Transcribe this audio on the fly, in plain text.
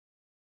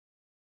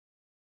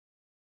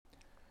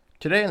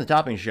Today on the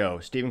Topping Show,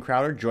 Steven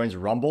Crowder joins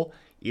Rumble,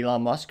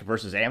 Elon Musk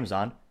versus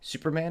Amazon,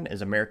 Superman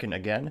is American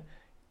again,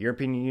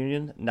 European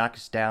Union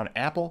knocks down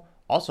Apple,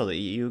 also the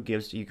EU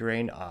gives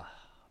Ukraine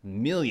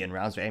 1,000,000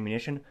 rounds of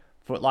ammunition,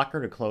 Foot Locker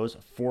to close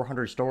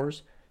 400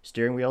 stores,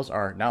 steering wheels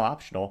are now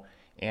optional,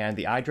 and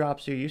the eye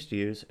drops you used to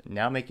use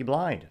now make you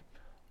blind.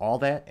 All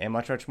that and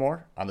much, much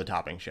more on the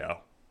Topping Show.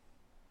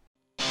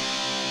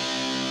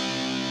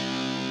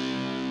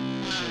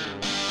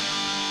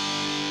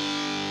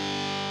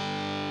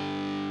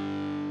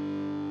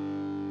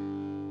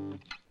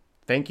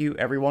 Thank you,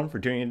 everyone, for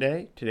tuning in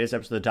today. Today's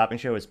episode of the Topping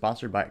Show is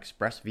sponsored by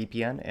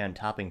ExpressVPN and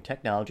Topping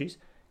Technologies.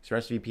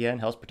 ExpressVPN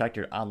helps protect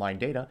your online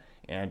data,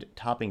 and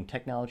Topping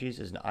Technologies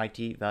is an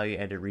IT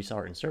value-added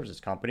reseller and services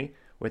company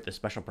with a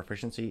special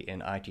proficiency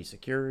in IT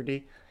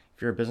security.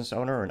 If you're a business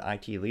owner or an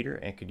IT leader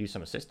and could use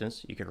some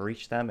assistance, you can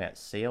reach them at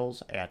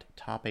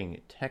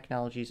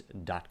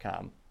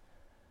sales@toppingtechnologies.com.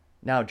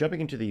 Now, jumping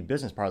into the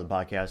business part of the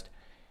podcast,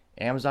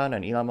 Amazon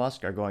and Elon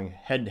Musk are going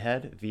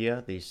head-to-head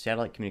via the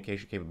satellite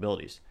communication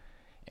capabilities.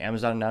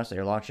 Amazon announced they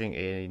are launching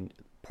a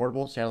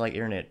portable satellite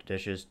internet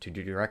dishes to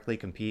directly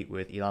compete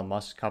with Elon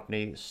Musk's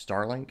company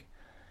Starlink.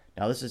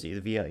 Now, this is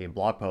via a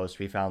blog post.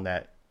 We found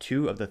that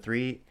 2 of the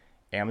 3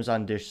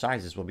 Amazon dish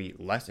sizes will be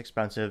less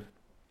expensive,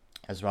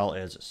 as well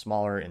as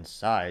smaller in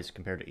size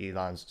compared to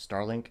Elon's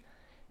Starlink.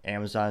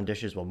 Amazon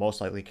dishes will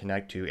most likely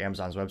connect to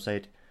Amazon's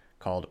website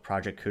called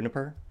Project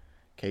Kuiper,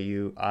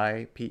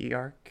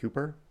 Kuiper,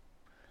 Cooper,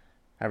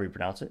 however you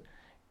pronounce it.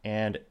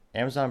 And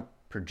Amazon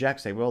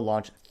projects they will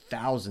launch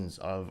thousands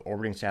of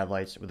orbiting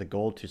satellites with a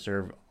goal to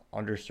serve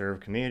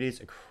underserved communities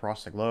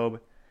across the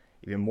globe.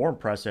 Even more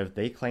impressive,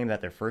 they claim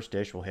that their first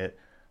dish will hit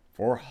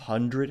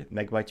 400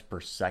 megabytes per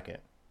second,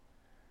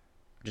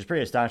 which is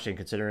pretty astonishing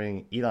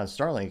considering Elon's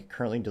Starlink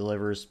currently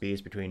delivers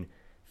speeds between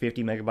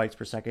 50 megabytes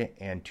per second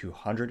and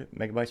 200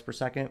 megabytes per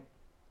second.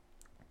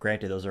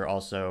 Granted, those are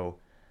also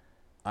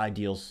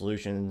ideal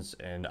solutions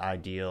and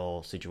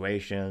ideal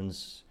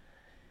situations.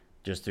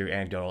 Just through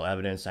anecdotal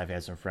evidence, I've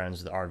had some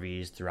friends with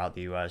RVs throughout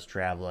the U.S.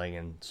 traveling,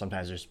 and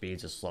sometimes their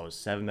speeds as slow as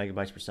 7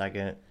 megabytes per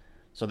second.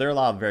 So there are a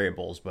lot of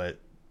variables, but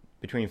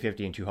between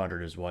 50 and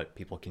 200 is what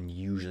people can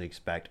usually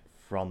expect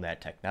from that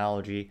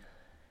technology.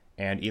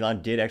 And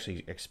Elon did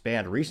actually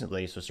expand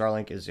recently, so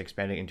Starlink is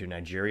expanding into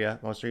Nigeria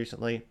most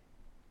recently.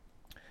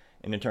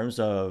 And in terms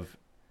of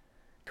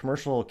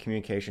commercial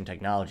communication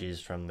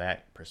technologies from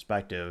that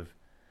perspective,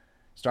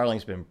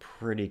 Starlink's been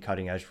pretty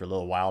cutting edge for a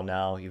little while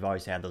now. You've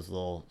always had those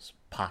little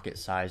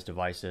pocket-sized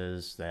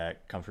devices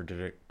that come from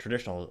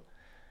traditional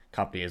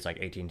companies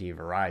like AT&T,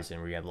 Verizon,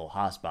 where you have little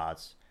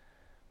hotspots.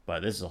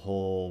 But this is a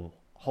whole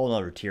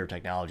other tier of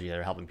technology that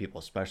are helping people,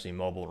 especially in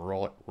mobile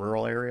and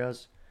rural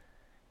areas.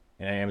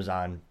 And at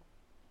Amazon,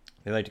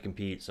 they like to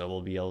compete, so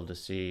we'll be able to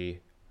see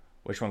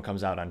which one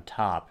comes out on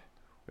top,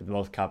 with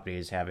both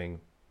companies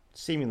having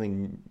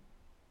seemingly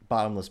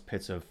bottomless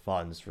pits of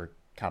funds for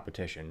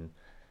competition.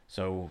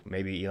 So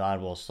maybe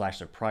Elon will slash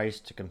the price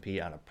to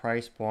compete on a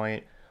price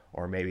point,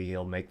 or maybe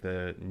he'll make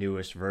the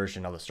newest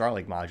version of the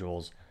Starlink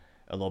modules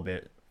a little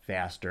bit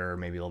faster,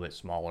 maybe a little bit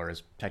smaller,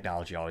 as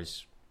technology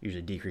always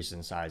usually decreases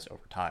in size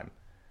over time.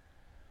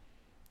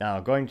 Now,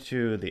 going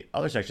to the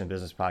other section of the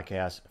business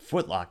podcast,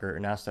 Foot Locker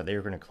announced that they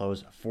were going to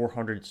close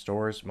 400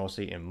 stores,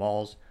 mostly in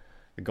malls.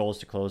 The goal is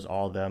to close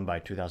all of them by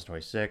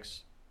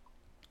 2026.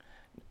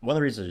 One of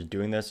the reasons they're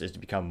doing this is to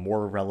become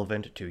more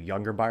relevant to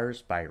younger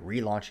buyers by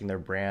relaunching their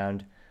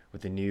brand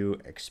with the new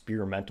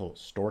experimental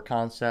store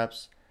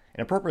concepts.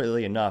 And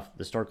appropriately enough,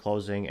 the store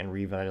closing and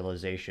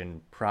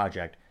revitalization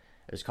project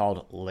is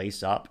called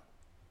Lace Up.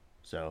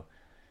 So, in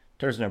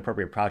terms of an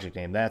appropriate project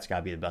name, that's got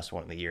to be the best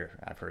one of the year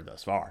I've heard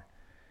thus far.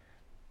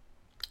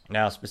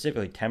 Now,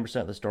 specifically,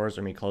 10% of the stores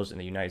are going to be closed in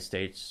the United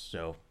States.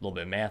 So, a little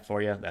bit of math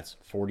for you. That's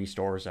 40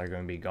 stores that are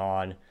going to be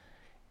gone.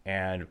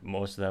 And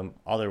most of them,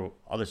 other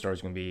stores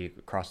are going to be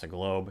across the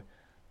globe.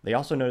 They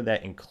also noted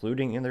that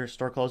including in their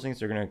store closings,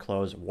 they're going to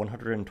close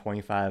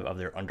 125 of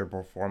their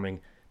underperforming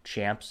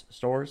Champs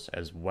stores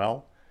as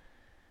well.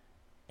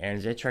 And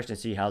it's interesting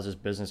to see how this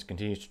business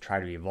continues to try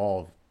to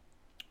evolve.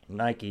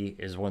 Nike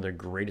is one of their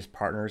greatest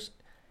partners,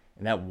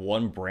 and that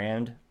one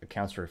brand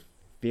accounts for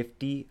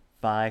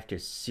 55 to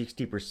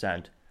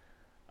 60%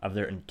 of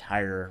their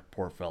entire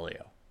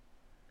portfolio,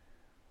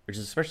 which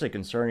is especially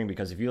concerning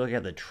because if you look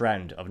at the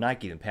trend of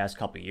Nike in the past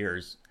couple of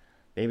years,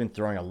 they've been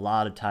throwing a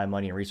lot of time,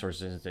 money, and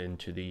resources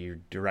into the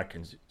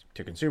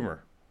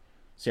direct-to-consumer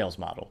sales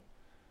model.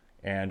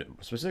 And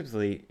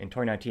specifically, in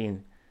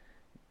 2019,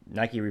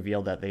 Nike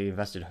revealed that they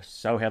invested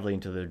so heavily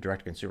into the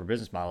direct-to-consumer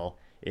business model,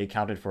 it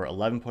accounted for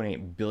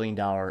 $11.8 billion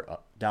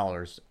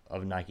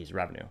of Nike's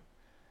revenue.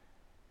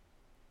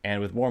 And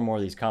with more and more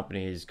of these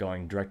companies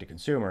going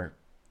direct-to-consumer,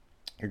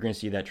 you're going to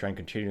see that trend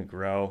continue to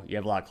grow. You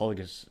have a lot of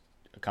clothing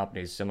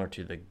companies similar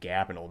to the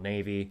Gap and Old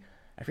Navy.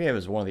 I forget if it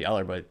was one or the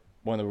other, but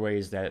one of the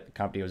ways that the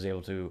company was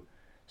able to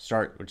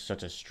start with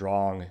such a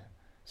strong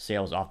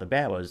sales off the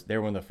bat was they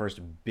were one of the first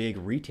big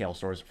retail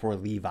stores for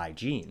Levi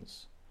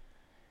jeans,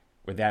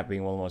 with that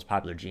being one of the most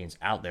popular jeans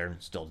out there,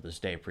 and still to this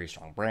day a pretty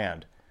strong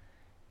brand.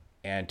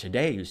 And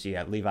today you see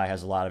that Levi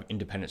has a lot of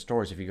independent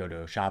stores. If you go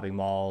to shopping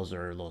malls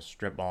or little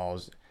strip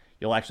malls,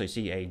 you'll actually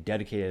see a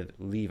dedicated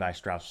Levi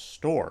Strauss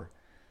store.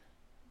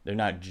 They're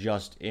not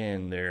just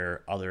in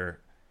their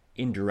other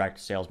indirect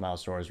sales model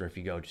stores where if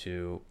you go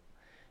to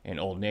an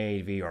Old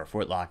Navy or a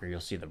Foot Locker, you'll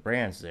see the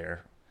brands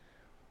there.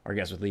 Or I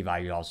guess with Levi,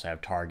 you also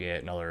have Target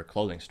and other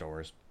clothing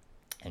stores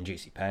and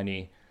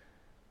JCPenney.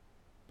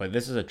 But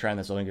this is a trend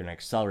that's only going to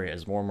accelerate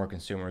as more and more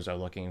consumers are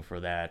looking for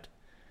that.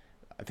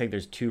 I think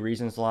there's two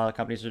reasons a lot of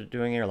companies are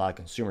doing it. A lot of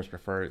consumers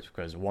prefer it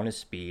because one is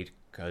speed,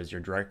 because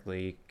you're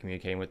directly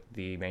communicating with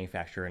the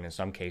manufacturer, and in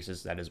some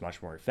cases that is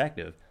much more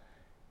effective.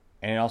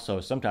 And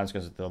also sometimes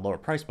because of the lower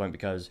price point,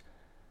 because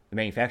the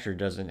manufacturer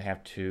doesn't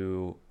have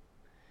to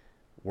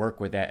work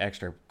with that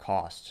extra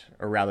cost,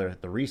 or rather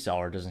the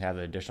reseller doesn't have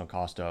the additional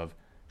cost of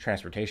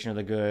transportation of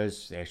the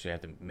goods. They actually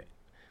have to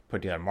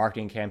put together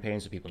marketing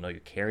campaigns so people know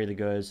you carry the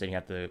goods. Then you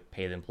have to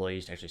pay the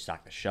employees to actually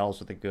stock the shelves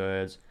with the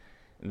goods.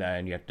 And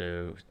then you have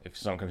to, if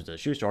someone comes to the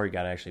shoe store, you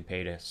got to actually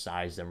pay to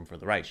size them for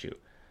the right shoe.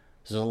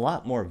 So there's a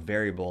lot more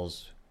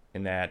variables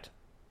in that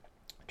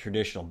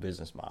traditional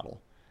business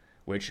model,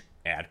 which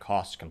add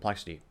cost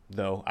complexity.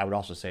 Though I would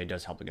also say it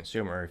does help the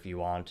consumer. If you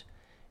want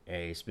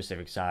a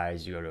specific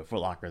size, you go to a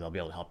Foot Locker, they'll be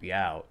able to help you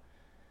out.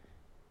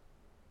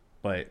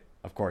 But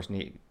of course,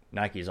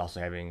 Nike is also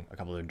having a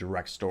couple of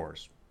direct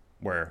stores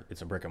where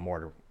it's a brick and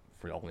mortar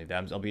for only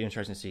them. So it'll be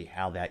interesting to see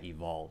how that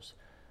evolves.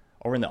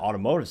 Over in the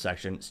automotive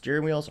section,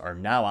 steering wheels are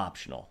now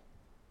optional,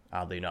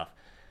 oddly enough.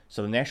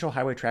 So the National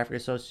Highway Traffic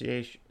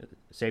Association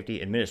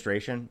Safety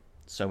Administration,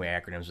 so many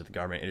acronyms with the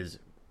government, it is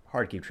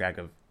hard to keep track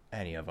of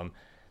any of them.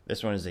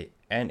 This one is the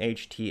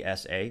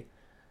NHTSA.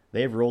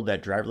 They have ruled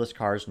that driverless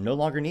cars no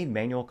longer need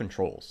manual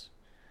controls.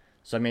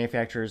 Some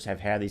manufacturers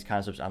have had these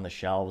concepts on the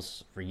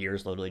shelves for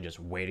years, literally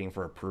just waiting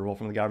for approval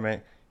from the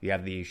government. You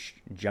have the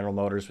General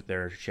Motors with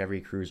their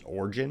Chevy Cruze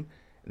Origin.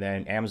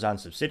 Then Amazon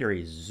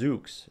subsidiary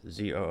Zoox,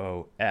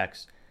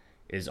 Zoox,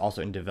 is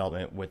also in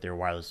development with their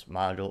wireless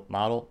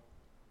model.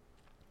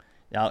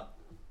 Now,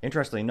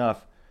 interestingly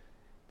enough,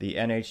 the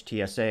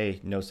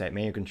NHTSA notes that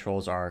manual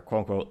controls are, quote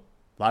unquote,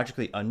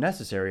 logically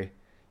unnecessary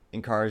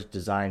in cars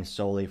designed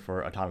solely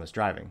for autonomous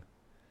driving.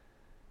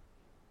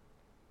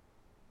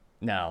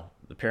 Now,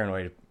 the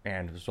paranoid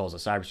and as well as the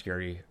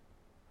cybersecurity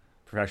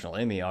professional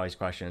in me always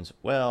questions,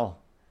 well,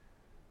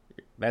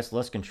 that's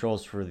less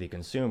controls for the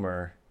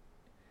consumer.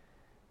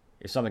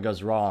 If something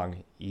goes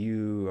wrong,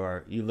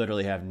 you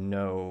literally have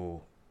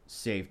no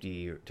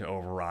safety to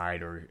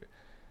override, or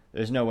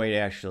there's no way to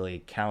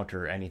actually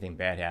counter anything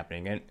bad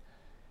happening. And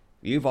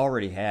you've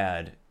already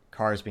had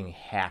cars being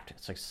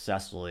hacked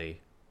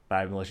successfully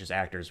by malicious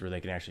actors where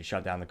they can actually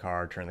shut down the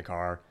car, turn the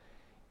car,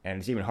 and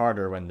it's even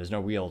harder when there's no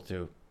wheel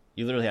to.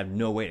 You literally have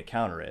no way to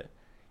counter it.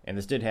 And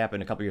this did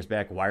happen a couple years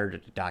back.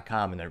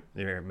 Wired.com in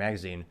their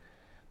magazine,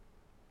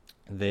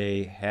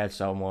 they had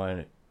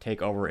someone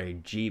take over a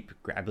Jeep,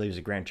 I believe it was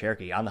a Grand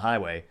Cherokee, on the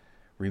highway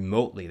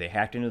remotely. They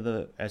hacked into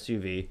the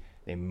SUV.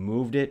 They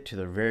moved it to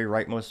the very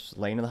rightmost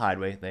lane of the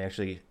highway. They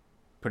actually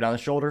put it on the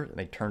shoulder and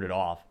they turned it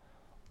off,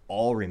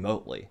 all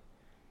remotely.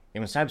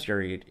 And with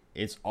cybersecurity,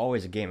 it's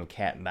always a game of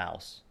cat and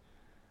mouse.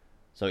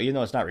 So even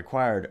though it's not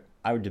required,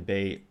 I would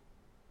debate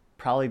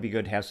probably be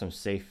good to have some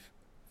safe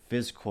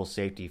physical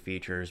safety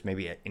features,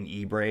 maybe an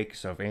e-brake.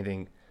 So if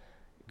anything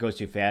goes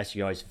too fast,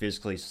 you always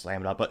physically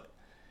slam it up. But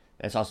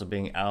that's also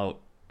being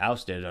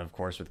ousted, of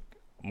course, with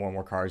more and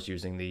more cars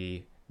using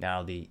the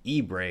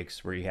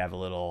e-brakes, where you have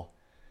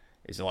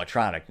it's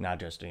electronic, not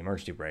just an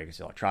emergency brake, it's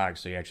electronic,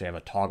 so you actually have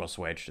a toggle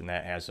switch, and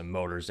that has some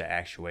motors that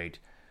actuate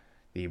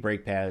the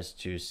brake pads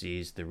to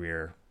seize the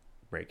rear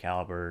brake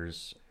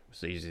calipers,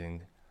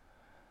 seizing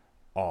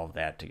all of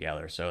that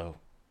together. So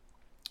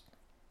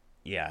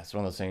yeah, it's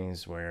one of those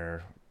things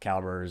where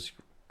calipers,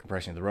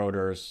 compressing the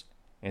rotors,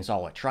 and it's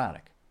all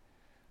electronic.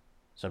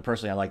 So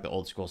personally, I like the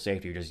old school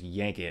safety. You just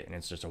yank it and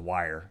it's just a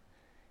wire,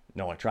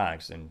 no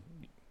electronics, and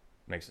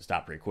makes it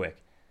stop pretty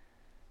quick.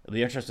 It'll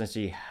be interesting to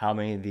see how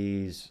many of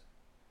these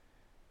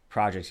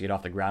projects get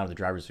off the ground with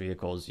the driverless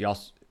vehicles.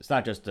 It's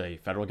not just a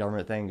federal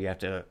government thing. You have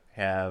to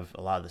have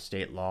a lot of the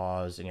state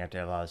laws, and you have to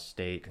have a lot of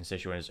state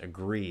constituents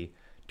agree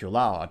to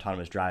allow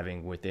autonomous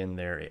driving within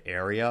their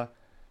area.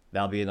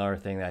 That'll be another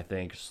thing that I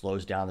think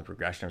slows down the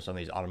progression of some of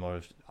these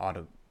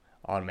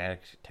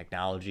automatic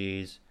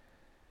technologies.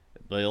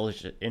 But it'll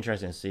be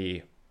interesting to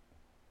see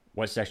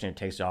what section it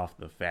takes off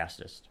the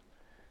fastest.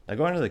 Now,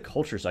 going to the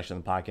culture section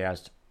of the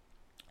podcast,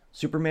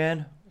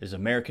 Superman is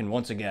American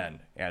once again,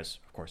 as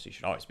of course he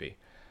should always be.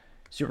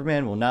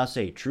 Superman will now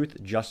say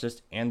truth,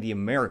 justice, and the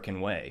American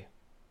way,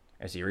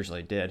 as he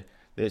originally did.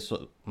 This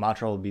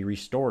mantra will be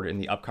restored in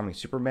the upcoming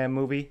Superman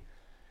movie,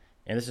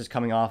 and this is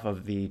coming off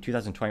of the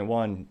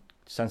 2021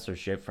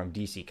 censorship from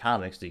DC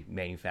Comics, the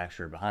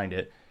manufacturer behind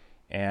it.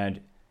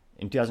 And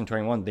in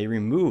 2021, they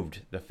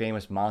removed the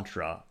famous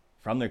mantra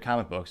from their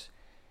comic books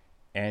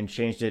and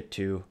changed it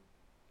to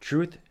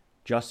truth,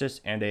 justice,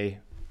 and a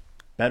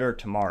better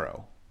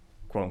tomorrow,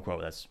 quote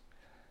unquote.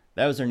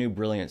 That was their new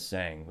brilliant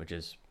saying, which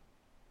is,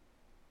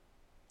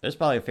 there's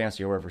probably a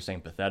fancier word for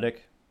saying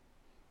pathetic,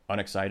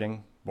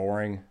 unexciting,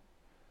 boring.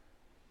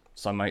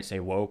 Some might say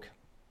woke,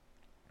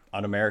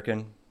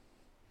 un-American,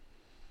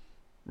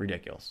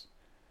 ridiculous.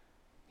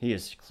 He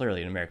is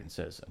clearly an American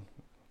citizen.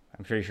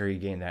 I'm pretty sure he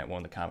gained that in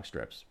one of the comic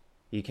strips.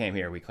 He came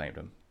here, we claimed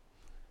him.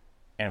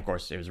 And of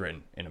course, it was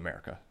written in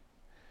America.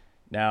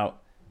 Now,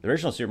 the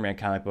original Superman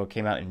comic book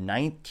came out in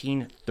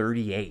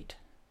 1938.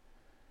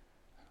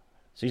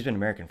 So he's been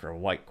American for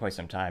quite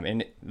some time.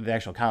 And the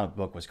actual comic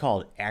book was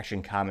called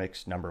Action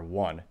Comics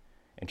 #1.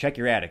 And check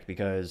your attic,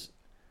 because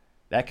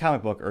that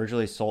comic book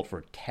originally sold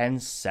for 10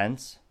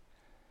 cents.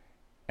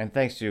 And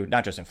thanks to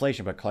not just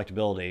inflation, but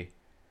collectability,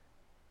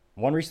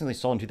 one recently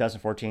sold in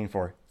 2014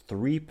 for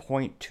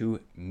 $3.2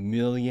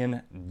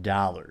 million.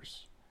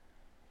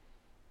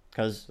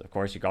 Because, of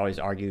course, you can always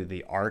argue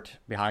the art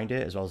behind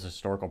it, as well as the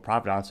historical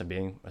provenance of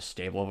being a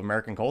staple of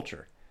American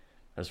culture.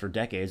 Because for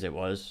decades, it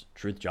was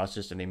truth,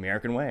 justice, and the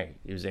American way.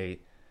 It was a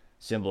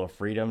symbol of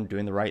freedom,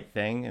 doing the right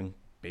thing, and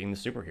being the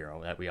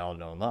superhero that we all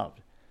know and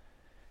loved.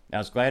 Now,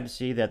 I was glad to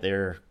see that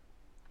there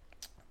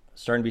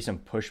starting to be some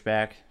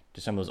pushback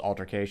to some of those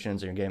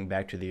altercations, and you're getting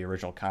back to the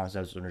original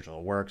concepts, the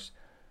original works.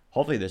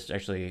 Hopefully this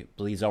actually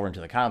bleeds over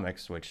into the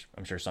comics, which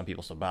I'm sure some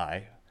people still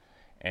buy.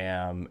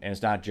 And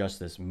it's not just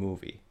this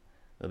movie.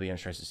 It'll be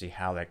interesting to see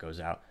how that goes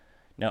out.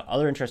 Now,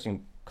 other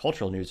interesting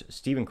cultural news,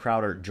 Steven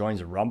Crowder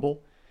joins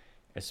Rumble.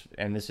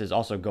 And this is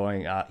also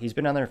going, he's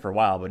been on there for a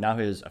while, but now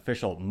his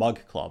official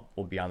Mug Club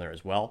will be on there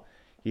as well.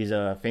 He's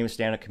a famous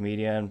stand-up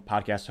comedian,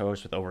 podcast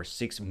host with over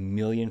 6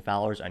 million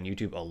followers on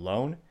YouTube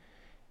alone.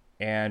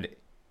 And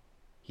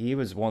he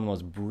was one of the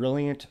most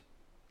brilliant,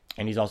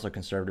 and he's also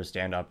conservative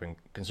stand-up and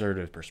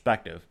conservative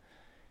perspective.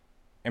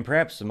 And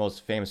perhaps the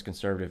most famous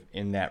conservative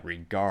in that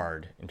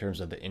regard in terms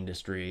of the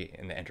industry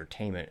and the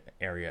entertainment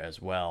area as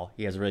well.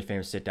 He has a really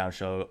famous sit-down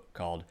show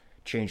called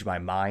Change My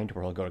Mind,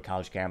 where he'll go to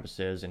college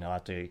campuses and he'll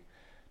have to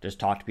just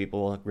talk to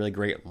people. Really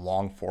great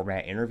long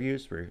format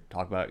interviews where you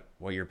talk about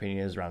what your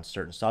opinion is around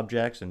certain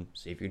subjects and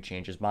see if you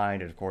change his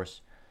mind. And of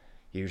course,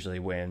 he usually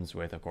wins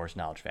with, of course,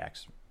 knowledge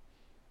facts,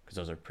 because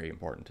those are pretty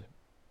important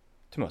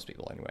to most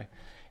people anyway.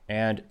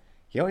 And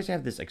he always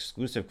had this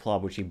exclusive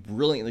club, which he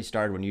brilliantly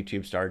started when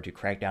YouTube started to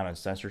crack down on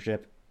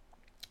censorship,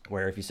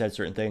 where if you said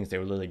certain things, they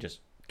would literally just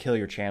kill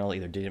your channel,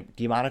 either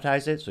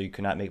demonetize it so you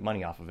could not make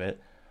money off of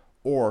it,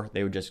 or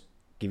they would just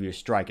give you a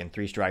strike, and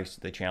 3 strikes,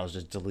 the channel is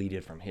just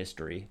deleted from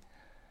history,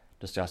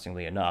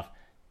 disgustingly enough.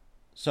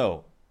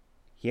 So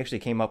he actually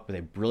came up with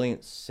a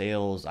brilliant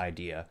sales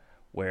idea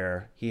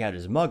where he had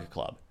his mug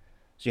club.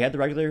 So you had the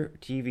regular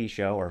TV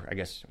show, or I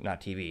guess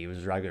not TV, it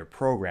was a regular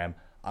program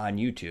on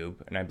YouTube,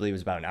 and I believe it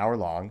was about an hour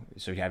long.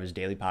 So he'd have his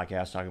daily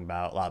podcast talking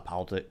about a lot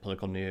of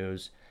political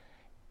news.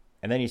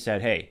 And then he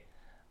said, hey,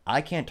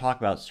 I can't talk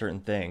about certain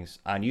things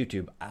on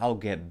YouTube. I'll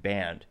get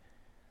banned.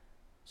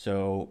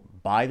 So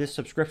buy this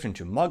subscription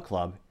to Mug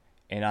Club,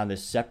 and on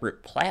this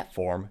separate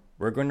platform,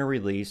 we're going to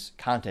release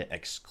content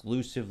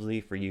exclusively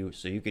for you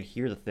so you could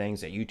hear the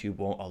things that YouTube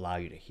won't allow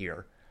you to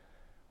hear,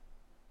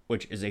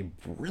 which is a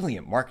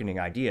brilliant marketing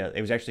idea.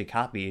 It was actually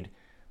copied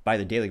by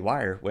the Daily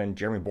Wire when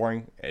Jeremy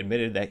Boring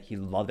admitted that he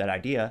loved that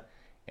idea,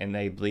 and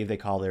they believe they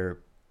call their,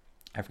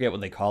 I forget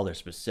what they call their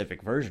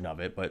specific version of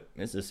it, but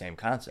it's the same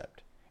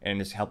concept.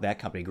 And it's helped that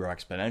company grow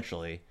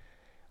exponentially.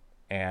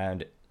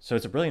 And so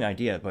it's a brilliant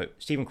idea, but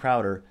Steven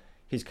Crowder,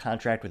 his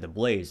contract with The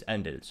Blaze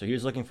ended. So he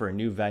was looking for a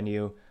new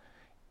venue,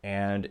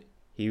 and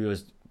he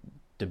was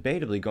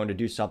debatably going to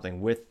do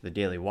something with the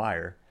Daily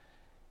Wire.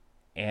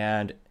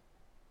 And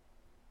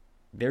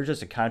there's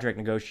just a contract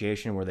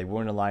negotiation where they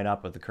wouldn't line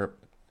up with a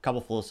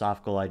couple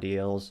philosophical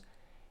ideals,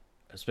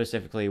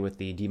 specifically with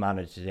the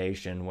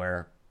demonetization,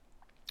 where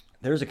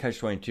there's a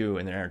catch-22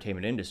 in the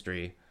entertainment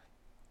industry,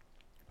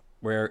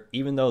 where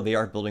even though they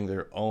are building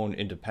their own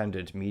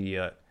independent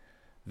media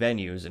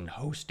venues and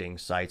hosting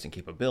sites and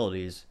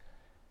capabilities,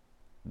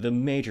 the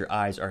major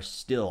eyes are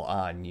still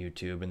on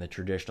YouTube and the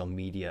traditional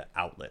media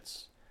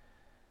outlets.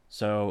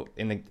 So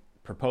in the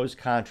proposed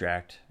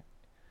contract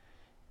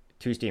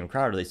to Steven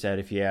Crowder, they said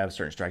if you have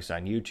certain strikes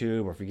on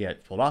YouTube or if you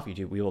get pulled off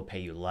YouTube, we will pay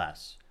you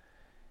less.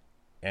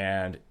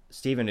 And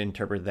Steven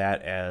interpreted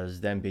that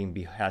as them being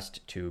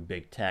behest to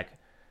big tech,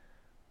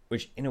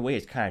 which in a way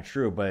is kind of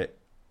true,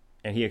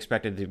 and he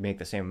expected to make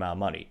the same amount of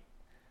money,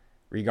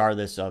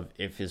 regardless of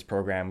if his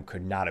program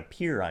could not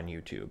appear on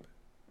YouTube.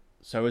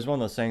 So it was one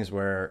of those things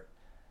where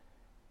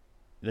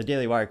the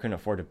Daily Wire couldn't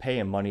afford to pay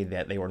him money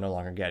that they were no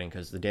longer getting,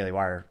 because the Daily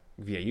Wire,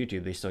 via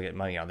YouTube, they still get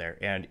money on there.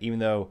 And even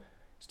though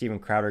Steven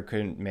Crowder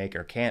couldn't make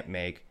or can't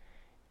make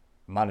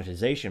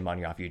monetization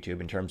money off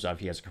YouTube in terms of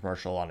he has a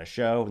commercial on a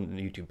show and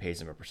YouTube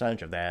pays him a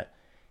percentage of that,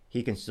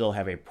 he can still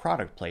have a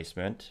product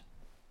placement,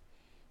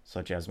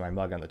 such as my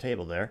mug on the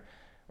table there,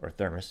 or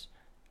thermos,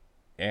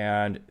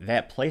 and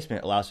that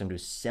placement allows him to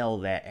sell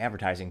that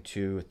advertising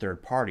to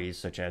third parties,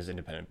 such as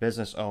independent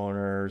business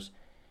owners,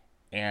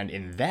 and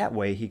in that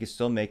way, he can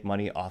still make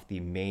money off the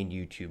main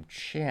YouTube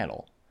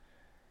channel.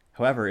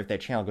 However, if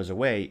that channel goes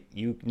away,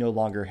 you no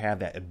longer have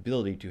that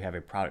ability to have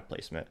a product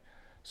placement.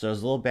 So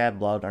there's a little bad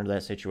blood under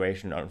that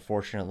situation.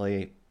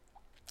 Unfortunately,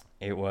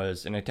 it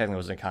was, and it technically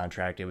wasn't a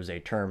contract, it was a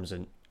terms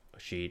and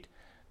sheet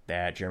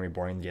that Jeremy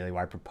Boring and the Daily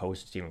Wire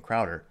proposed to Steven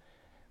Crowder.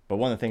 But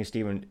one of the things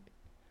Steven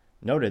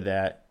noted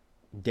that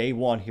day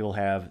one he will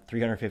have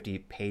 350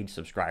 paid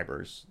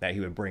subscribers that he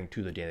would bring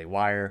to the Daily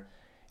Wire.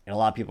 And a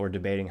lot of people are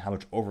debating how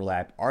much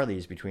overlap are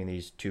these between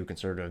these two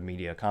conservative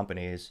media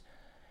companies.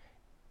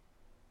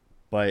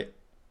 But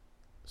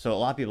so a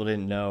lot of people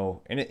didn't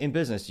know. And in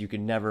business, you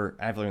can never,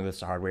 I've learned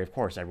this the hard way, of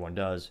course, everyone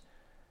does.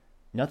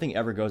 Nothing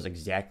ever goes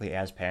exactly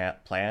as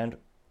planned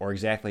or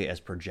exactly as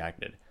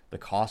projected. The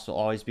cost will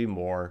always be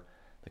more,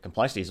 the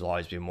complexities will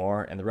always be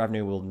more, and the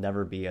revenue will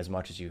never be as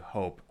much as you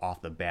hope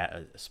off the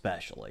bat,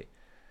 especially.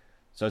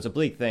 So it's a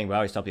bleak thing, but I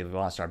always tell people if you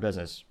want to start a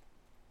business,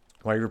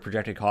 whatever your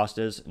projected cost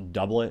is,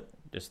 double it.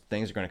 Just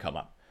things are going to come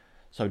up.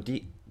 So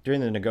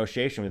during the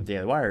negotiation with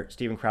Daily Wire,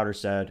 Steven Crowder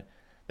said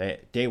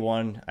that day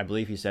one, I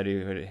believe he said he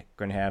was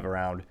going to have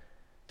around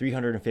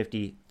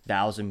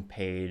 350,000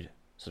 paid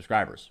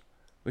subscribers,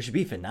 which would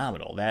be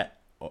phenomenal.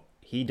 That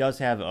he does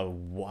have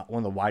one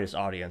of the widest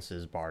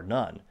audiences, bar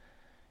none.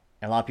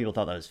 And a lot of people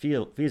thought that was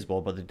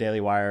feasible, but the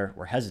Daily Wire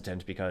were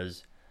hesitant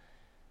because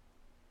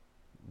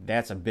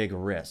that's a big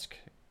risk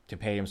to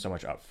pay him so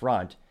much up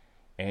front.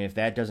 And if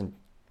that doesn't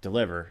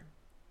deliver,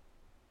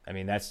 I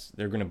mean,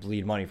 they're going to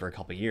bleed money for a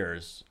couple of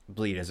years.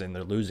 Bleed as in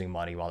they're losing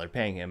money while they're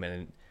paying him,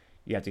 and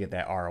you have to get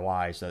that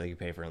ROI so that you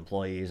can pay for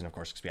employees and, of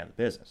course, expand the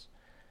business.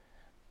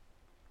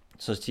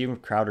 So Steven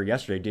Crowder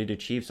yesterday did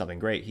achieve something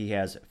great. He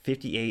has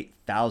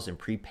 58,000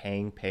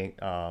 prepaying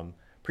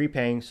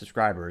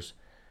subscribers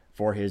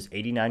for his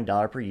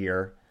 $89 per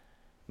year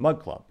Mug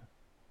Club,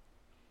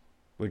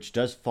 which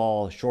does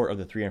fall short of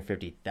the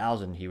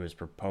 350,000 he was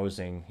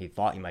proposing he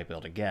thought he might be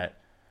able to get.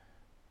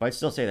 But I'd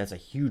still say that's a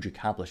huge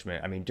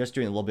accomplishment. I mean, just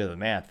doing a little bit of the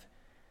math,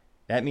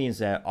 that means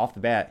that off the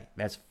bat,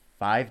 that's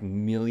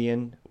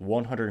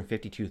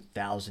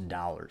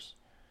 $5,152,000,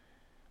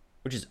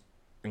 which is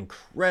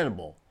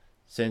incredible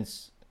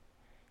since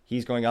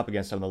he's going up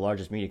against some of the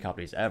largest media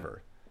companies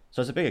ever.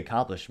 So it's a big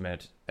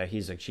accomplishment that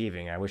he's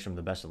achieving. I wish him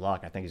the best of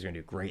luck. I think he's going to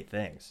do great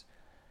things.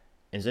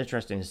 It's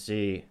interesting to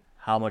see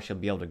how much he'll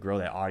be able to grow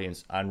that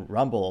audience. On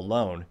Rumble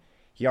alone,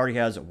 he already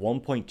has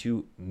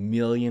 1.2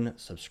 million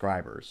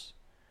subscribers,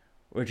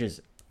 which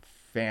is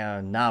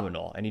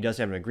phenomenal. And he does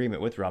have an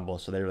agreement with Rumble,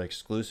 so they're the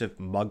exclusive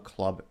Mug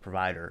Club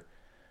provider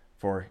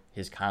for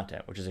his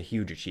content, which is a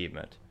huge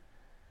achievement.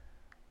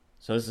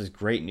 So this is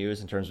great news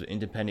in terms of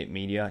independent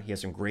media. He has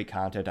some great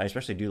content. I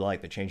especially do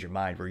like the Change Your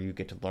Mind, where you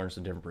get to learn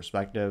some different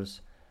perspectives.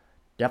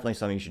 Definitely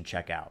something you should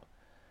check out.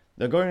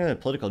 Now, going into the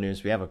political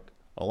news, we have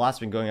a lot's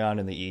been going on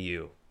in the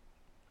EU,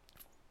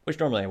 which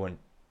normally I wouldn't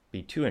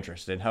be too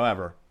interested in.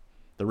 However,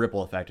 the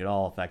ripple effect, it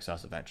all affects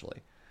us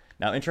eventually.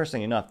 Now,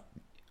 interesting enough,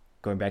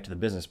 going back to the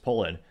business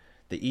pull-in,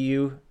 the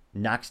EU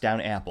knocks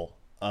down Apple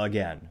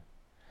again.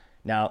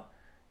 Now,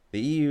 the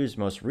EU's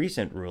most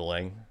recent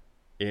ruling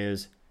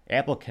is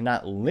Apple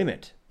cannot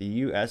limit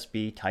the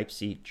USB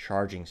Type-C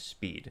charging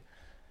speed.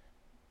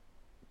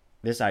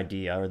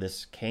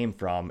 This came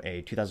from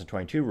a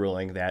 2022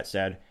 ruling that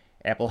said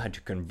Apple had to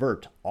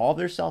convert all of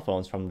their cell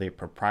phones from the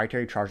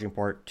proprietary charging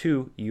port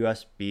to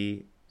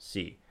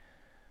USB-C.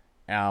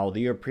 Now,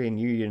 the European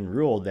Union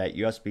ruled that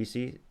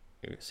USB-C,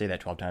 say that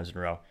 12 times in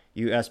a row,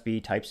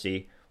 USB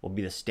Type-C will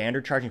be the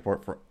standard charging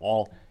port for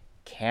all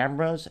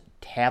cameras,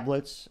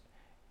 tablets,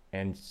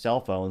 and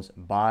cell phones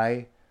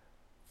by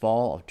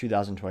fall of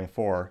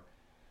 2024.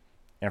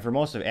 And for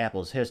most of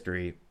Apple's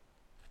history,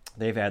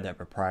 they've had that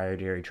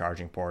proprietary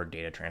charging port,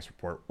 data transfer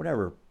port,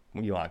 whatever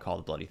you want to call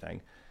the bloody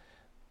thing.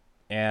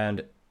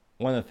 And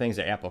one of the things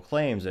that Apple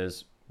claims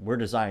is, we're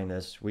designing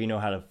this, we know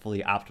how to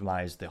fully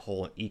optimize the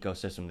whole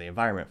ecosystem, the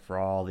environment for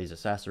all these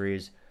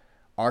accessories.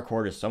 Our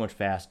cord is so much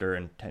faster,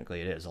 and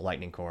technically it is. A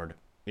lightning cord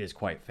is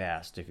quite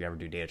fast if you ever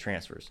do data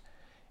transfers.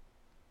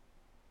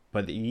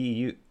 But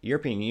the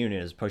European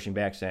Union is pushing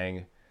back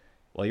saying,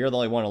 well, you're the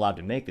only one allowed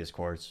to make this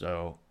cord,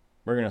 so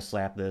we're going to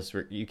slap this.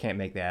 You can't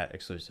make that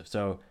exclusive.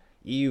 So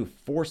EU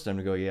forced them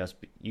to go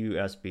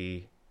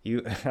USB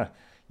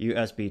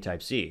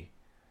Type-C.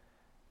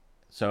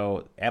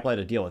 So Apple had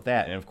to deal with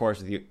that. And of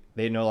course,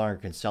 they no longer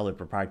can sell their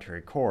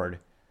proprietary cord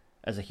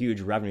as a huge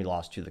revenue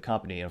loss to the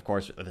company. And of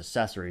course, with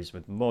accessories,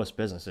 with most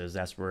businesses,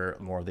 that's where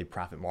more of the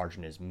profit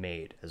margin is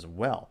made as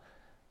well.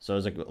 So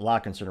there's a lot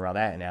of concern around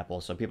that in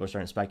Apple. So people are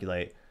starting to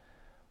speculate,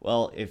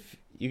 well, if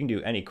you can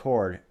do any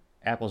cord,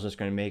 Apple's just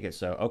going to make it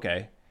so,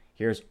 okay,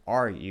 here's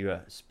our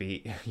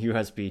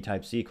USB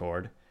Type-C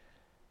cord.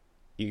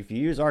 If you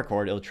use our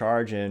cord, it'll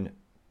charge in,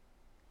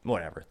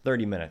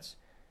 30 minutes.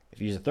 If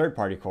you use a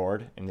third-party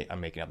cord, and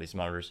I'm making up these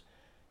numbers,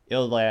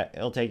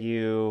 it'll take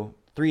you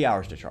 3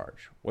 hours to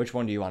charge. Which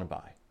one do you want to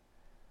buy?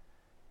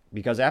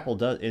 Because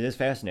it is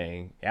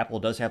fascinating, Apple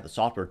does have the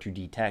software to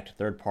detect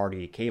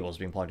third-party cables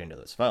being plugged into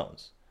those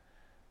phones.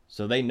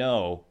 So they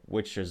know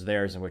which is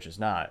theirs and which is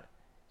not.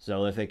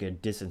 So if they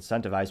could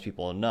disincentivize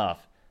people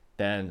enough,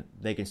 then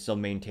they can still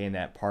maintain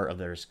that part of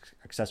their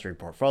accessory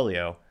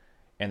portfolio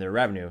and their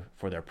revenue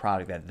for their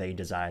product that they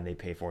designed, they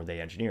pay for, they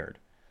engineered.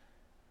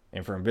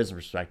 And from a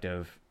business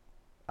perspective,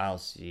 I don't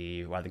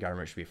see why the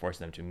government should be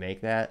forcing them to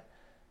make that.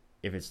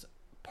 If it's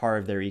part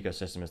of their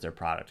ecosystem is their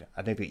product.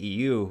 I think the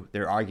EU,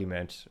 their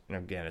argument, and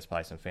again, it's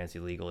probably some fancy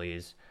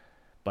legalese,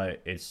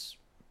 but it's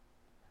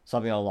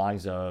something along the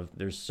lines of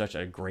there's such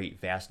a great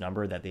vast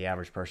number that the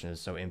average person is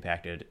so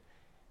impacted,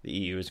 the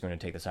EU is going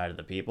to take the side of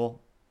the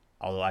people.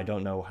 Although I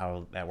don't know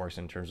how that works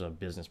in terms of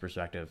business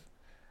perspective.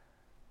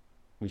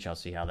 We shall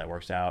see how that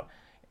works out.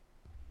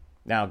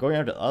 Now, going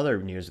on to other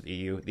news of the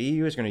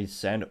EU is going to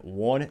send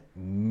 1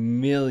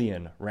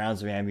 million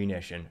rounds of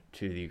ammunition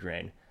to the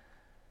Ukraine.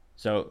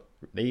 So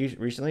they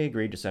recently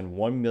agreed to send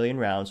 1 million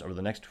rounds over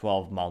the next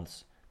 12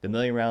 months. The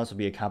million rounds will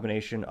be a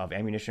combination of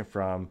ammunition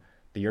from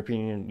the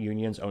European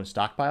Union's own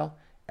stockpile,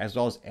 as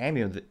well as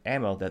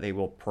ammo that they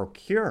will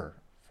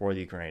procure for the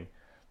Ukraine.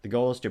 The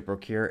goal is to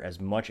procure as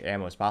much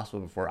ammo as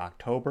possible before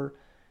October.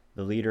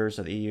 The leaders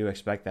of the EU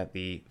expect that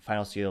the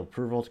final seal of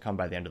approval to come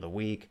by the end of the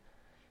week.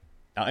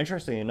 Now,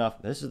 interestingly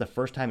enough, this is the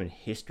first time in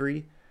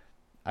history,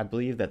 I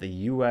believe, that the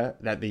EU are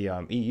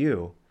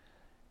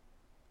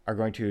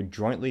going to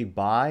jointly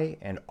buy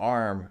and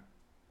arm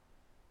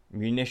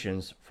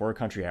munitions for a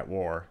country at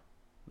war.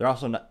 They're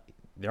also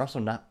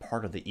not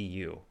part of the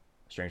EU,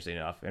 strangely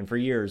enough. And for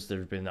years,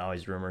 there's been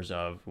always rumors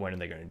of when are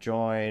they going to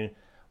join?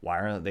 Why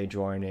aren't they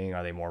joining?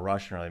 Are they more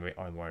Russian? Are they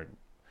more?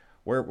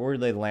 Where do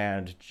they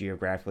land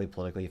geographically,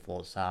 politically,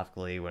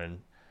 philosophically?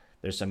 When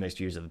there's some mixed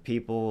views of the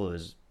people,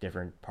 there's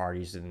different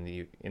parties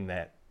in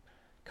that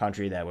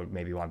country that would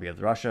maybe want to be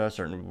with Russia,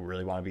 certain would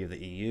really want to be with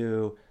the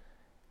EU,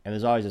 and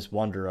there's always this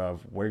wonder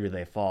of where do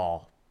they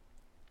fall.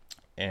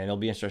 And it'll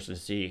be interesting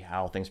to see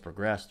how things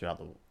progress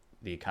throughout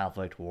the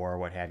conflict, war,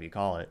 what have you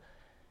call it.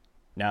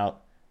 Now,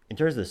 in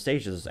terms of the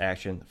stages of this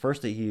action,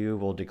 first the EU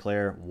will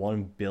declare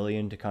 1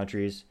 billion to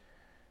countries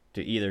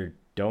to either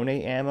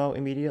donate ammo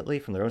immediately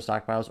from their own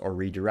stockpiles or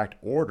redirect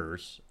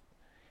orders.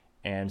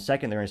 And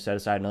second, they're going to set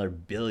aside another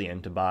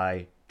billion to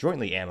buy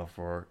jointly ammo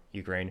for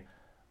Ukraine.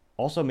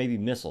 Also, maybe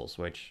missiles,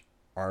 which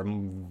are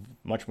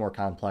much more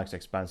complex,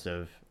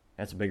 expensive.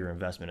 That's a bigger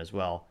investment as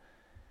well.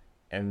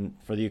 And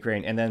for the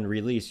Ukraine, and then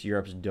release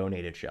Europe's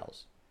donated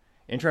shells.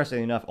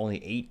 Interestingly enough,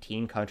 only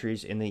 18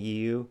 countries in the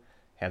EU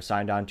have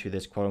signed on to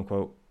this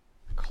quote-unquote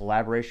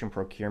collaboration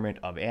procurement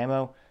of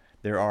ammo.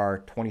 There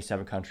are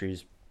 27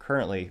 countries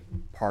currently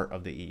part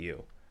of the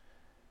EU.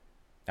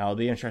 Now, it'll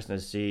be interesting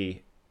to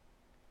see.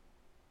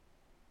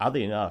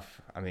 Oddly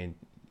enough, I mean,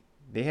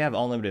 they have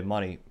unlimited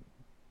money,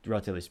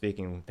 relatively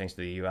speaking, thanks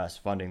to the U.S.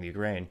 funding the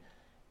Ukraine.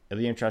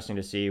 It'll be interesting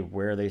to see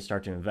where they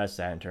start to invest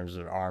that in terms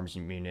of arms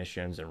and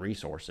munitions and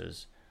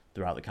resources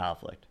throughout the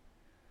conflict.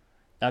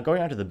 Now,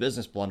 going on to the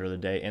business blunder of the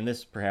day, and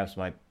this perhaps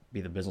might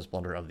be the business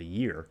blunder of the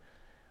year.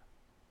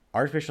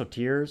 Artificial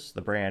tears,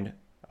 the brand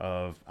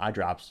of eye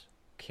drops,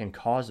 can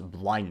cause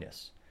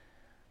blindness.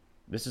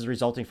 This is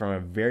resulting from a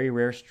very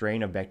rare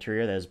strain of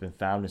bacteria that has been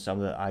found in some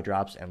of the eye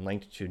drops and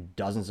linked to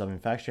dozens of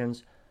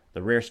infections.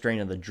 The rare strain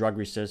of the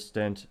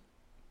drug-resistant,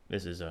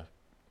 this is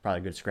probably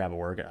a good Scrabble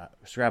word,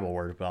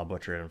 but I'll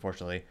butcher it,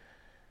 unfortunately.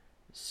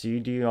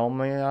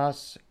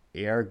 Pseudomonas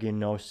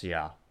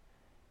aeruginosa,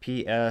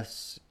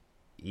 Pseudomonas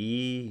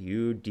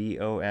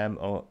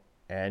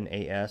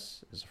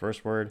is the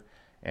first word,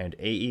 and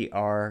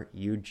Aeruginosa,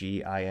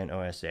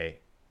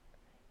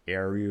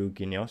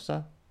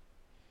 aeruginosa.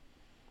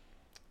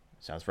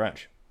 Sounds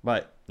French.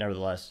 But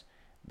nevertheless,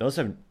 those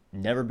have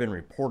never been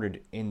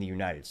reported in the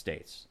United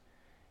States.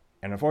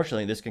 And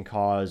unfortunately, this can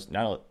cause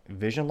not only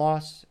vision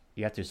loss,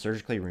 you have to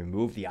surgically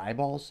remove the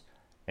eyeballs,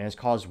 and it's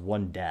caused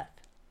 1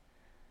 death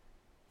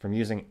from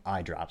using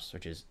eye drops,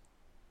 which is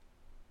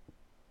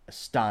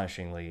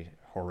astonishingly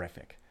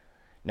horrific.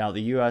 Now,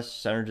 the U.S.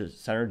 Center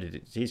for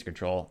Disease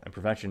Control and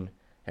Prevention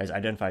has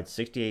identified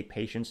 68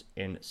 patients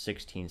in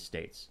 16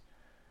 states.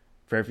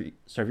 So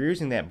if you're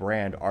using that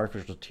brand,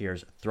 artificial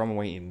tears, throw them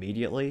away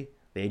immediately.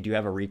 They do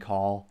have a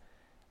recall.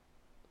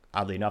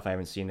 Oddly enough, I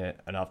haven't seen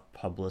enough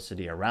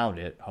publicity around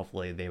it.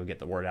 Hopefully they will get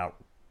the word out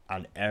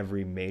on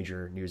every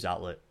major news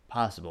outlet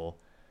possible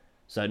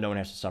so that no one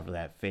has to suffer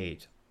that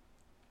fate.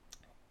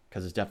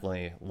 Because it's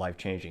definitely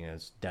life-changing and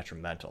it's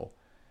detrimental.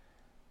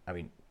 I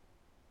mean,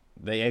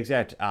 the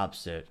exact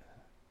opposite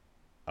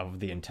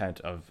of the intent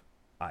of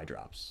eye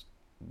drops.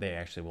 They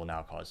actually will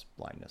now cause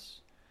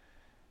blindness.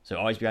 So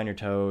always be on your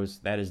toes.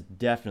 That is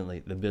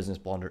definitely the business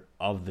blunder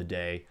of the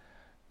day.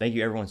 Thank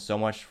you everyone so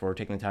much for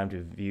taking the time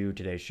to view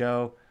today's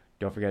show.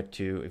 Don't forget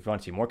to, if you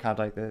want to see more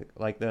content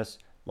like this,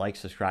 like,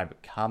 subscribe,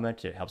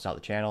 comment. It helps out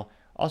the channel.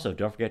 Also,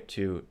 don't forget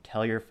to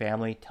tell your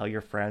family, tell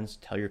your friends,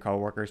 tell your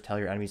coworkers, tell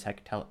your enemies,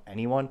 heck, tell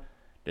anyone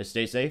to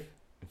stay safe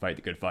and fight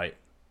the good fight.